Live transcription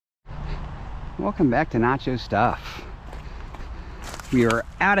Welcome back to Nacho Stuff. We were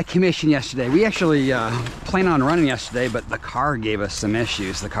out of commission yesterday. We actually planned on running yesterday, but the car gave us some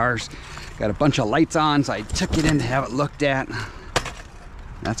issues. The car's got a bunch of lights on, so I took it in to have it looked at.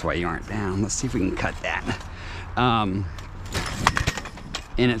 That's why you aren't down. Let's see if we can cut that. And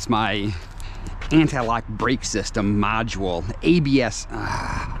it's my anti-lock brake system module. ABS.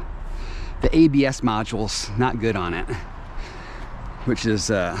 The ABS module's not good on it, which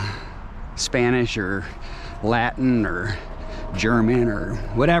is Spanish or Latin or German or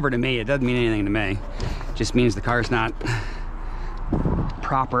whatever to me. It doesn't mean anything to me. It just means the car's not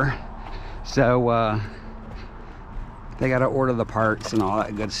proper. So they got to order the parts and all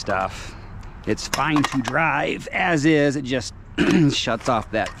that good stuff. It's fine to drive as is. It just shuts off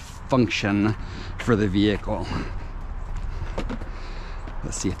that function for the vehicle.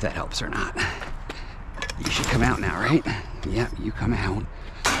 Let's see if that helps or not. You should come out now, right? Yeah, you come out.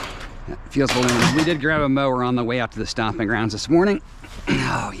 That feels balloons. We did grab a mower on the way out to the stomping grounds this morning.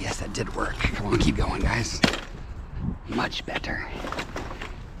 Oh yes, that did work. Come on, keep going, guys. Much better.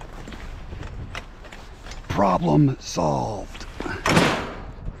 Problem solved.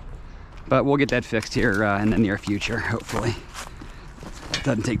 But we'll get that fixed here in the near future, hopefully. It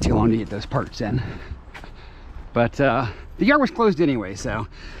doesn't take too long to get those parts in. But the yard was closed anyway, so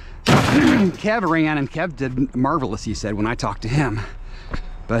Kev ran, and Kev did marvelous, he said, when I talked to him.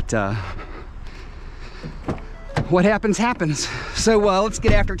 But what happens, happens. So let's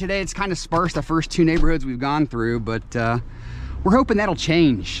get after it today. It's kind of sparse, the first two neighborhoods we've gone through, but we're hoping that'll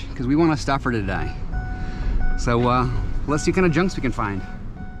change because we want a stuffer today. So let's see what kind of junks we can find.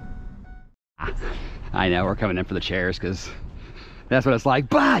 I know, we're coming in for the chairs because that's what it's like.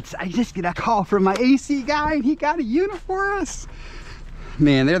 But I just get a call from my AC guy and he got a unit for us.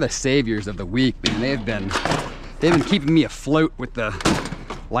 Man, they're the saviors of the week, man. They've been keeping me afloat with the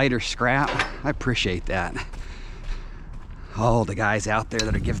lighter scrap. I appreciate that. All the guys out there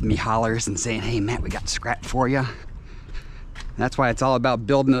that are giving me hollers and saying, hey Matt, we got scrap for you. That's why it's all about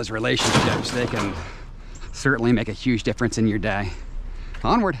building those relationships. They can certainly make a huge difference in your day.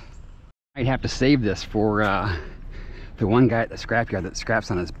 Onward. I'd have to save this for the one guy at the scrapyard that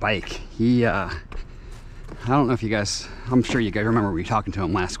scraps on his bike. He, I don't know if you guys, I'm sure you guys remember we were talking to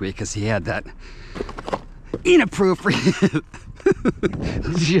him last week because he had that inappropriate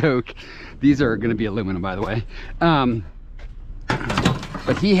joke. These are going to be aluminum, by the way.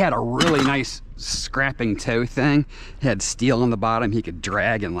 But he had a really nice scrapping tow thing. It had steel on the bottom. He could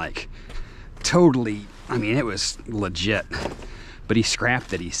drag and like totally, I mean, it was legit. But he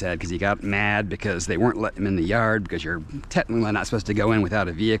scrapped it, he said, because he got mad because they weren't letting him in the yard because you're technically not supposed to go in without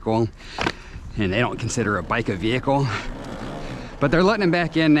a vehicle. And they don't consider a bike a vehicle. But they're letting him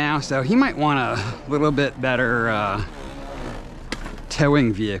back in now, so he might want a little bit better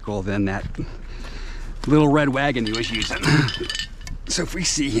towing vehicle than that little red wagon he was using. So if we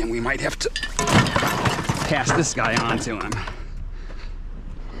see him, we might have to pass this guy on to him.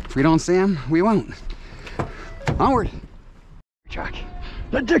 If we don't see him, we won't. Onward. Truck.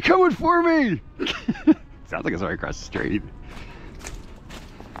 They're coming for me! Sounds like it's right across the street.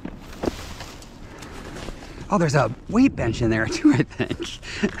 Oh, there's a weight bench in there too, I think.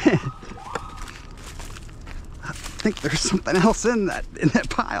 I think there's something else in that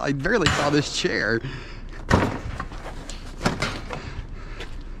pile. I barely saw this chair.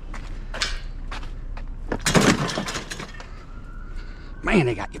 Man,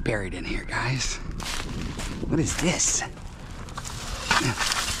 they got you buried in here, guys. What is this?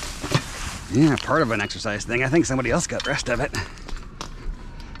 Yeah, part of an exercise thing. I think somebody else got the rest of it.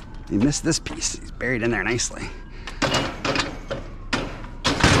 You missed this piece. He's buried in there nicely.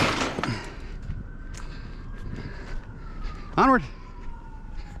 Onward.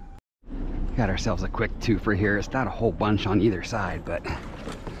 Got ourselves a quick twofer here. It's not a whole bunch on either side, but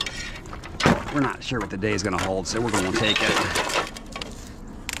we're not sure what the day is going to hold, so we're going to take it.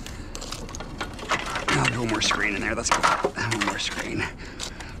 I'll do one more screen in there. Let's go. One more screen.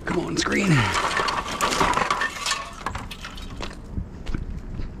 Come on, screen.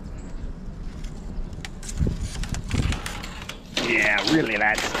 Yeah, really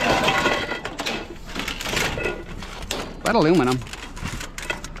that stuff. But aluminum.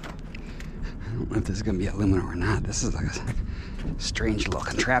 I don't know if this is going to be aluminum or not. This is like a strange little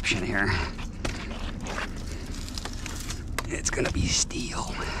contraption here. It's going to be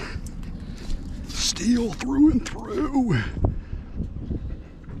steel. Steel through and through.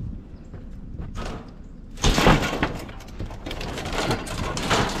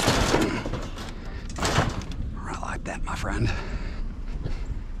 I like that, my friend.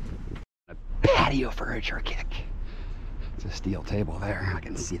 A patio furniture kick. It's a steel table there. I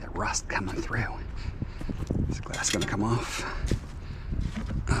can see the rust coming through. Is the glass gonna come off?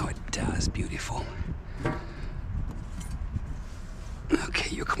 Oh, it does. Beautiful.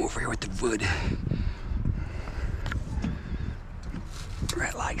 Okay, you come over here with the wood.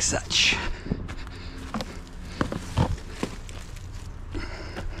 Right like such.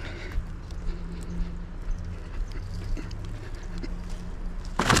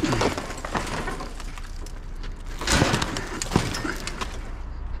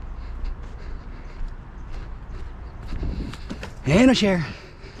 And a chair.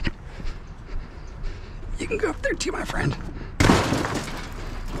 You can go up there too, my friend.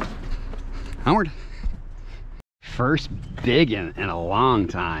 Onward. First big in a long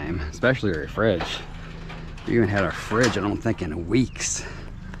time, especially our fridge. We haven't had our fridge, I don't think, in weeks.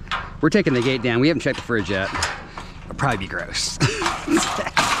 We're taking the gate down. We haven't checked the fridge yet. It'll probably be gross.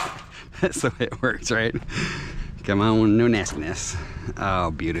 That's the way it works, right? Come on, no nastiness. Oh,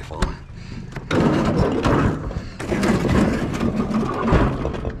 beautiful.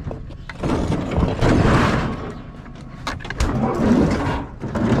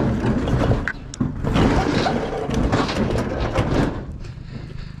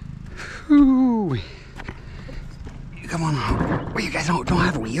 Ooh. Come on. Wait, you guys don't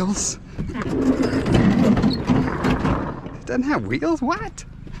have wheels? It doesn't have wheels? What?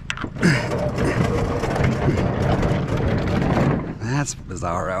 That's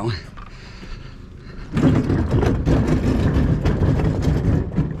bizarro.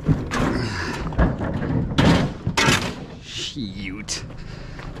 Shoot.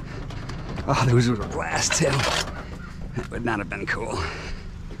 Oh, those were glass too. That would not have been cool.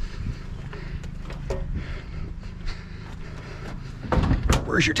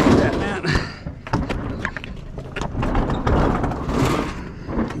 Where's your tape at, man?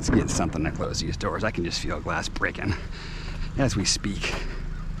 Let's get something to close these doors. I can just feel glass breaking as we speak.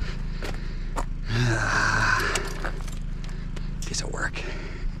 This'll work.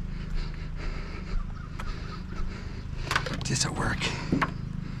 This'll work.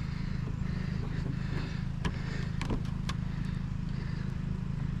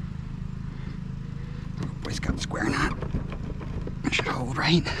 Boy's got a square knot. It should hold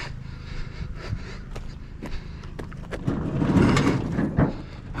right.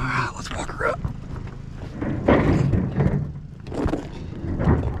 Alright, let's walk her up.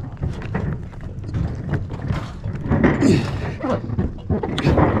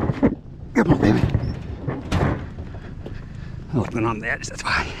 Come on, baby. Oh, it's been on the edge, that's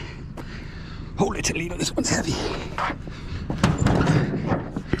why. Holy Toledo, this one's heavy.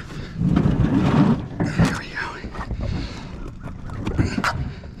 There we go.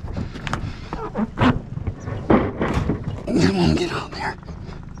 Come on, get on there.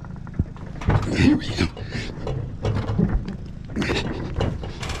 Here we go.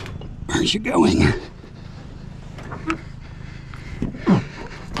 Where's you going?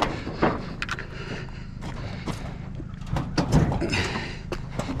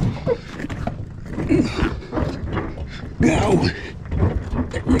 Go.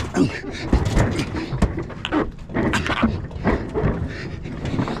 There we go.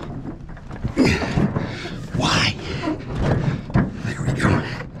 Why? There we go.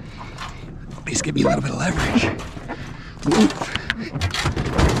 At least give me a little bit of leverage. Move.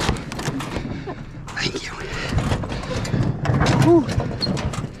 Thank you. Whew.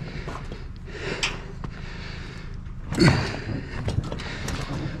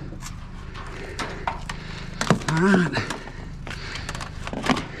 All right.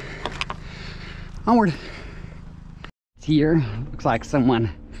 Onward. Here, looks like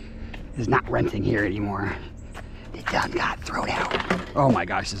someone is not renting here anymore. It done got thrown out. Oh my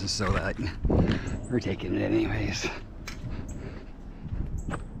gosh, this is so light. We're taking it anyways.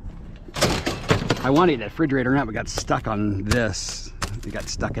 I wanted that refrigerator out, but got stuck on this. We got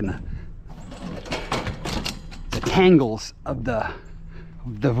stuck in the tangles of the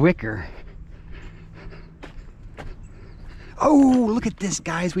wicker. Oh, look at this,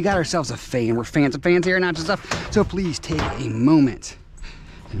 guys. We got ourselves a fan. We're fans of fans here at Nacho Stuff. So please take a moment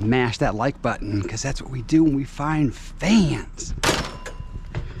and mash that like button, because that's what we do when we find fans.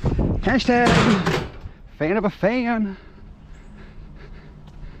 Hashtag fan of a fan.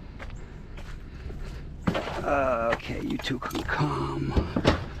 Okay, you two can come.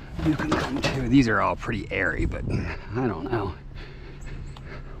 You can come too. These are all pretty airy, but I don't know.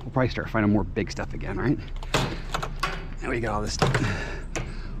 We'll probably start finding more big stuff again, right? Now we got all this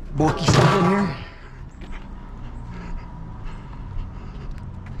bulky stuff in here.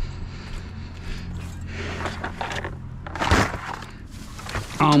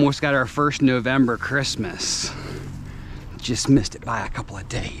 Almost got our first November Christmas. Just missed it by a couple of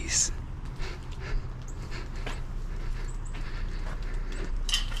days.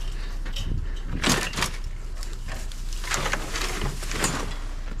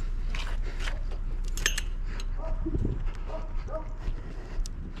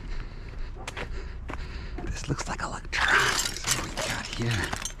 This looks like electronics. What do we got here?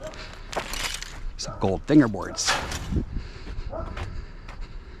 Some gold fingerboards.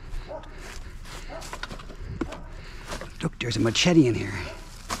 Look, there's a machete in here.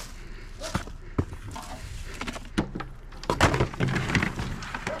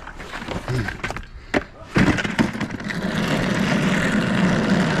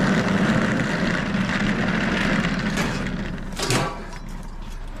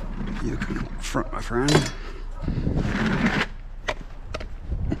 You come up front, my friend.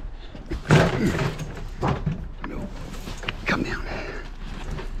 No, come down.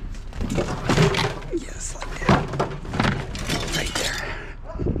 Yes, like that. Right there.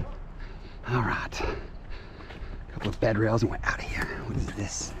 All right. A couple of bed rails and we're out of here. What is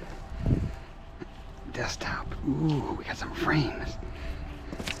this? Desktop. Ooh, we got some frames.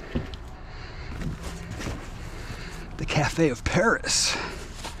 The Cafe of Paris.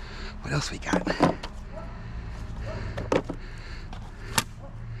 What else we got?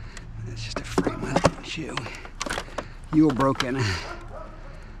 It's just a frame on a shoe. You're broken.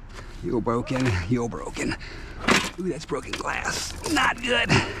 You're broken. You're broken. Ooh, that's broken glass. Not good.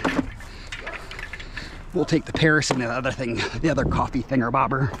 We'll take the Paris and the other thing, the other coffee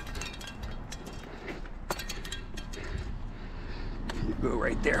thingerbobber. You go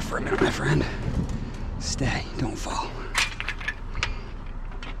right there for a minute, my friend. Stay, don't fall.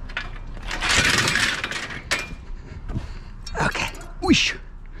 Okay, whoosh.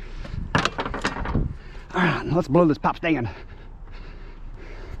 All right, let's blow this pop stand.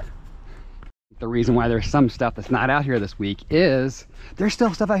 The reason why there's some stuff that's not out here this week is there's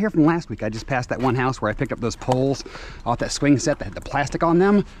still stuff out here from last week. I just passed that one house where I picked up those poles off that swing set that had the plastic on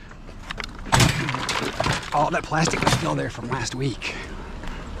them. All that plastic was still there from last week.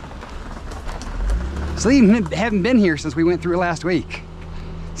 So they even haven't been here since we went through last week.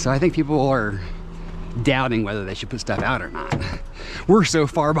 So I think people are doubting whether they should put stuff out or not. We're so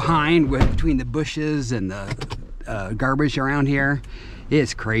far behind with between the bushes and the garbage around here.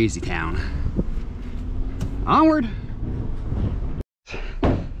 It's crazy town. Onward.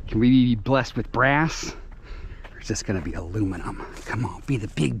 Can we be blessed with brass? Or is this gonna be aluminum? Come on, be the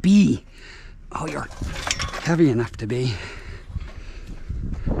big B. Oh, you're heavy enough to be.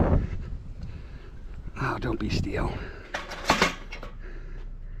 Oh, don't be steel.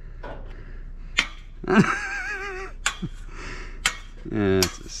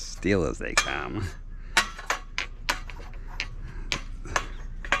 It's as steel as they come.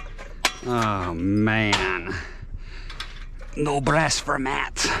 Oh man, no brass for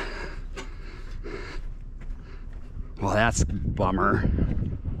Matt. Well, that's a bummer.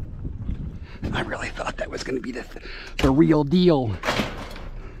 I really thought that was going to be the real deal.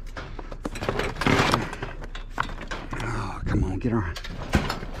 Oh, come on, get around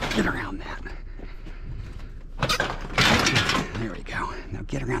that. There we go. Now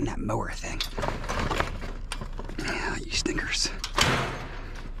get around that mower thing. Yeah, you stinkers.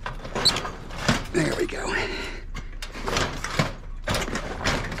 There we go.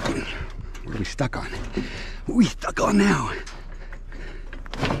 What are we stuck on? What are we stuck on now?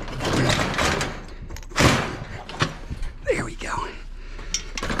 There we go.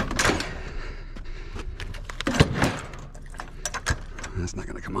 That's not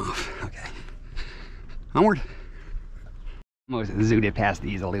gonna come off. Okay. Onward. Almost zooted it past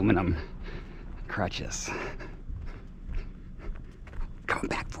these aluminum crutches. Coming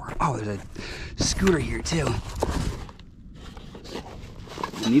back for him. Oh, there's a scooter here too.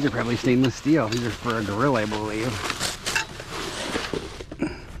 And these are probably stainless steel. These are for a gorilla, I believe.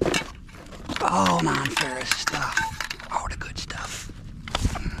 Oh, non-ferrous stuff. Oh, the good stuff.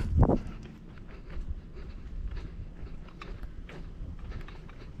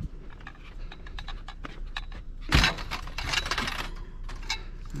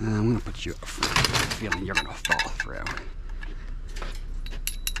 I'm gonna put you up front. I have a feeling you're gonna fall through.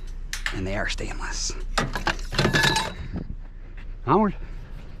 And they are stainless. Onward.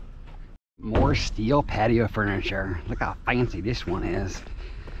 More steel patio furniture. Look how fancy this one is.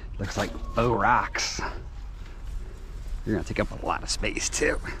 Looks like faux rocks. You're gonna take up a lot of space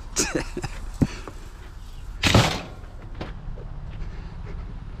too.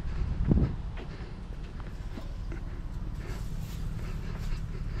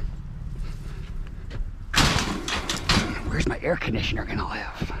 Where's my air conditioner gonna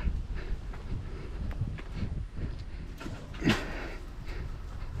live?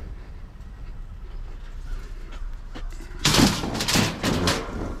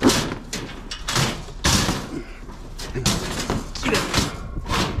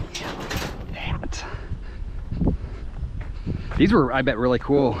 These were, I bet, really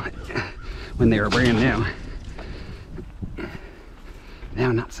cool when they were brand new.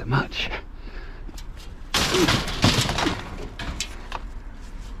 Now, not so much.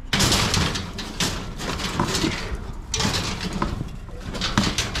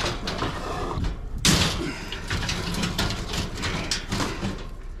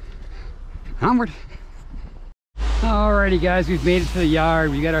 Onward. Alrighty guys, we've made it to the yard.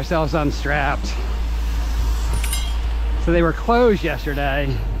 We got ourselves unstrapped. So they were closed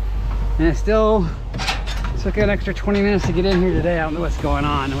yesterday, and it still took an extra 20 minutes to get in here today. I don't know what's going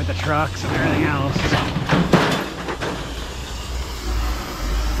on with the trucks and everything else.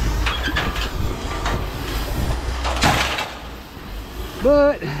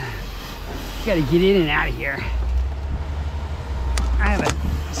 But you gotta get in and out of here. I have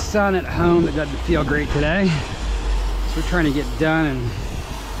a son at home that doesn't feel great today, so we're trying to get done and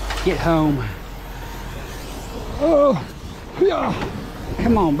get home. Oh, yeah.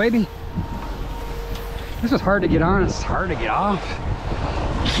 Come on, baby. This was hard to get on. It's hard to get off.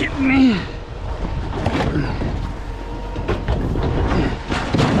 Kidding me?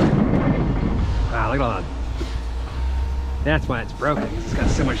 Wow, look at all that. That's why it's broken. It's got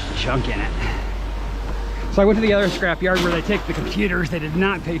so much junk in it. So I went to the other scrap yard where they take the computers. They did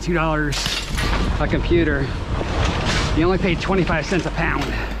not pay $2 a computer. You only paid 25 cents a pound.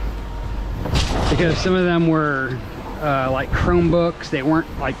 Because some of them were like Chromebooks. They weren't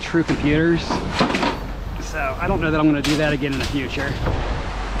like true computers. So I don't know that I'm going to do that again in the future.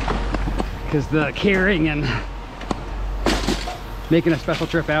 Because the carrying and making a special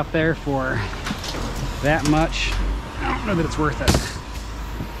trip out there for that much, I don't know that it's worth it.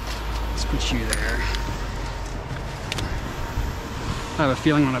 Let's put you there. I have a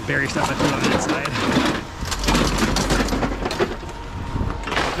feeling I'm going to bury stuff I put on the inside.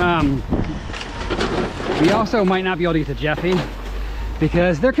 We also might not be able to get to Jeffy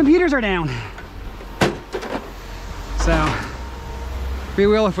because their computers are down. So we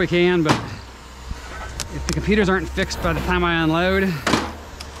will if we can, but if the computers aren't fixed by the time I unload,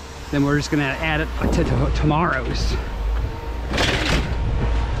 then we're just gonna add it to tomorrow's.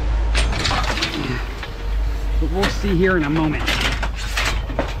 But we'll see here in a moment.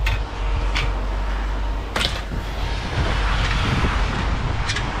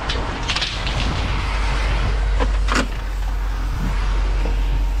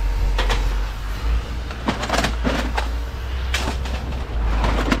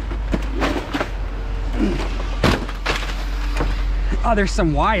 Oh, there's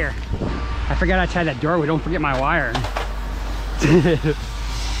some wire. I forgot I tied that doorway. Don't forget my wire.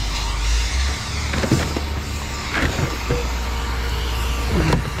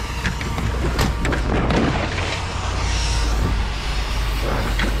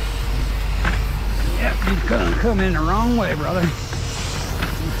 Yep, you come in the wrong way, brother.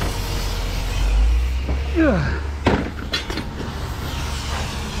 Ugh.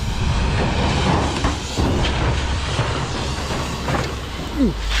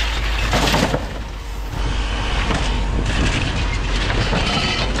 Ooh.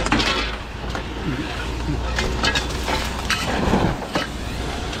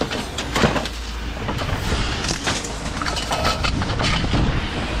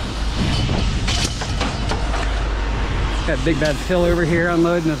 Got Big Bad Phil over here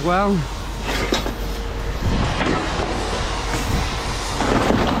unloading as well.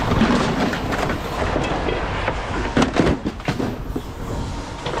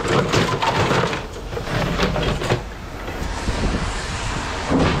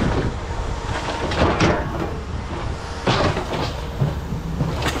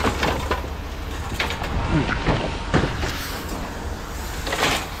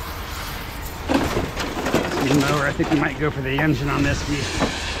 Mower, I think we might go for the engine on this. We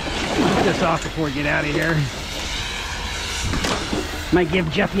get this off before we get out of here. Might give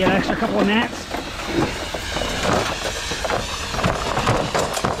Jeffy an extra couple of minutes.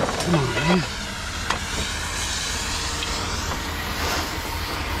 Come on, man.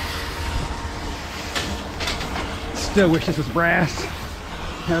 Still wish this was brass.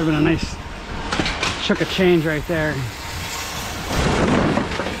 That would have been a nice chunk of change right there.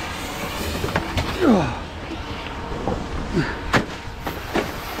 Ugh.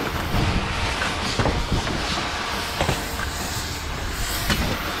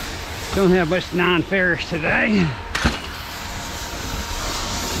 Don't have much non-ferrous today.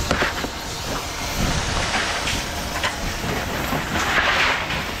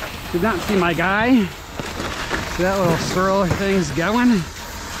 Did not see my guy. See that little swirler thing's going.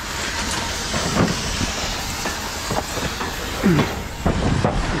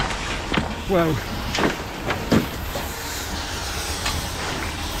 Whoa.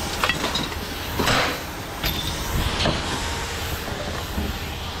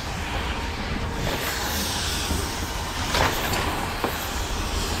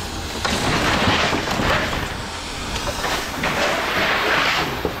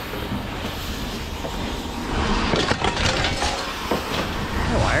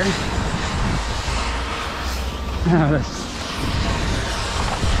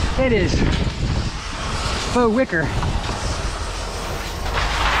 It is faux wicker.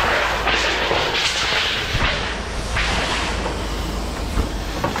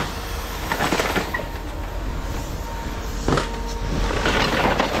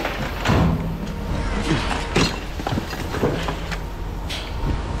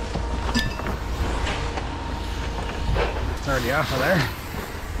 It's already off of there.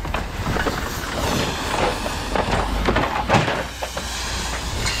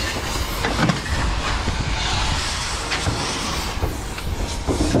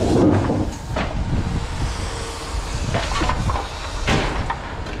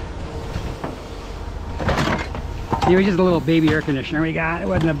 It was just a little baby air conditioner we got. It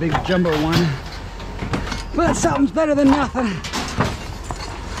wasn't a big jumbo one, but something's better than nothing.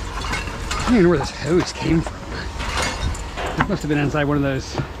 I don't even know where this hose came from. It must have been inside one of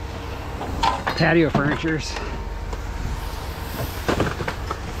those patio furnitures.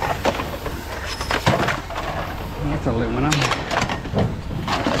 That's aluminum.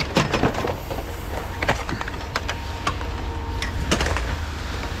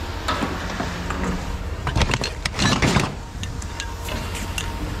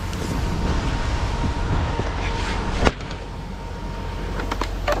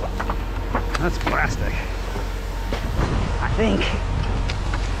 That's plastic, I think.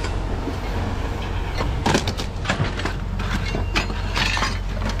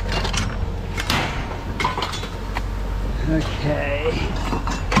 Okay,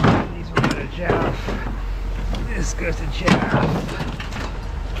 these will go to Jeff. This goes to Jeff.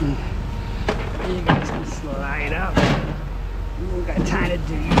 You guys can slide up. We've got time to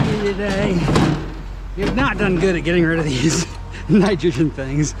do you today. You've not done good at getting rid of these nitrogen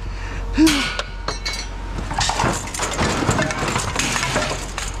things.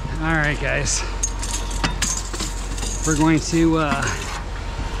 All right, guys, we're going to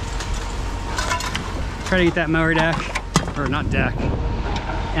try to get that mower deck, or not deck,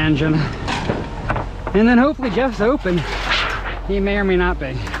 engine, and then hopefully Jeff's open. He may or may not be.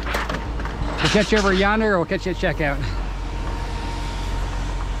 We'll catch you over yonder, or we'll catch you at checkout.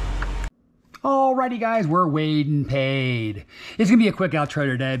 Alrighty, guys, we're weighed and paid. It's gonna be a quick outro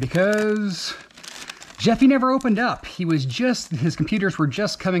today because Jeffy never opened up. His computers were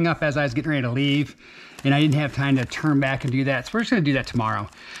just coming up as I was getting ready to leave, and I didn't have time to turn back and do that. So we're just gonna do that tomorrow.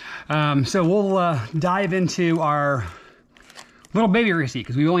 So we'll dive into our little baby receipt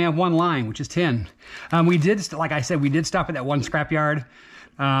because we only have one line, which is 10. We did, like I said, we did stop at that one scrapyard.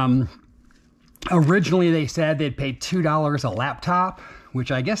 Originally they said they'd pay $2 a laptop,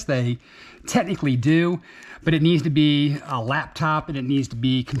 which I guess they technically do, but it needs to be a laptop and it needs to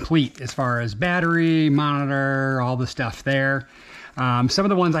be complete as far as battery, monitor, all the stuff there. Some of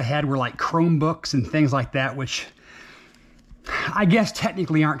the ones I had were like Chromebooks and things like that, which I guess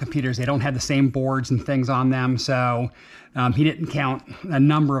technically aren't computers. They don't have the same boards and things on them. So he didn't count a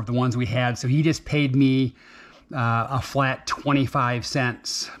number of the ones we had. So he just paid me a flat 25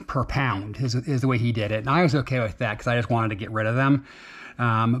 cents per pound is the way he did it. And I was okay with that because I just wanted to get rid of them.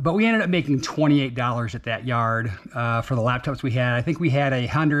 But we ended up making $28 at that yard for the laptops we had. I think we had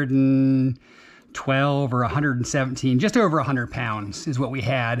 112 or 117, just over 100 pounds is what we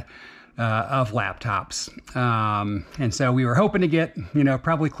had of laptops. And so we were hoping to get,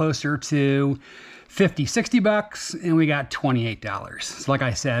 probably closer to 50, 60 bucks, and we got $28. So like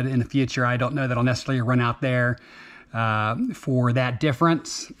I said, in the future, I don't know that I'll necessarily run out there for that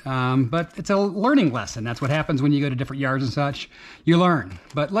difference, but it's a learning lesson. That's what happens when you go to different yards and such. You learn.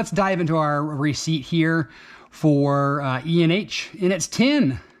 But let's dive into our receipt here for E&H, and it's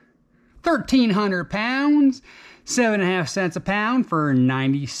 1,300 pounds, 7.5 cents a pound for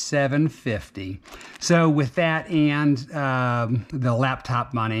 $97.50. So with that and the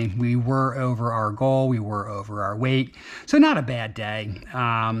laptop money, we were over our goal. We were over our weight. So not a bad day.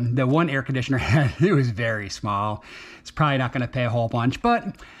 The one air conditioner it was very small. It's probably not going to pay a whole bunch,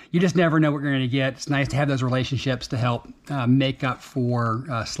 but you just never know what you're going to get. It's nice to have those relationships to help make up for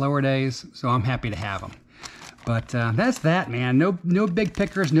slower days. So I'm happy to have them. But that's that, man. No big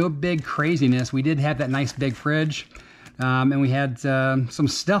pickers, no big craziness. We did have that nice big fridge, and we had some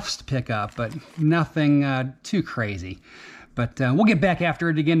stuffs to pick up, but nothing too crazy. But we'll get back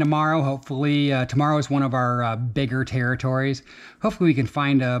after it again tomorrow. Hopefully, tomorrow is one of our bigger territories. Hopefully, we can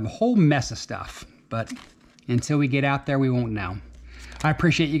find a whole mess of stuff. But until we get out there, we won't know. I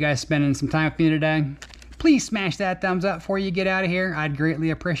appreciate you guys spending some time with me today. Please smash that thumbs up before you get out of here. I'd greatly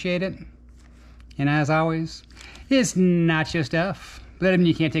appreciate it. And as always, it's Nacho Stuff. But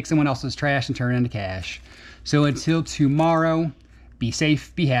you can't take someone else's trash and turn it into cash. So until tomorrow, be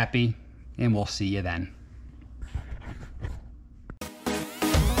safe, be happy, and we'll see you then.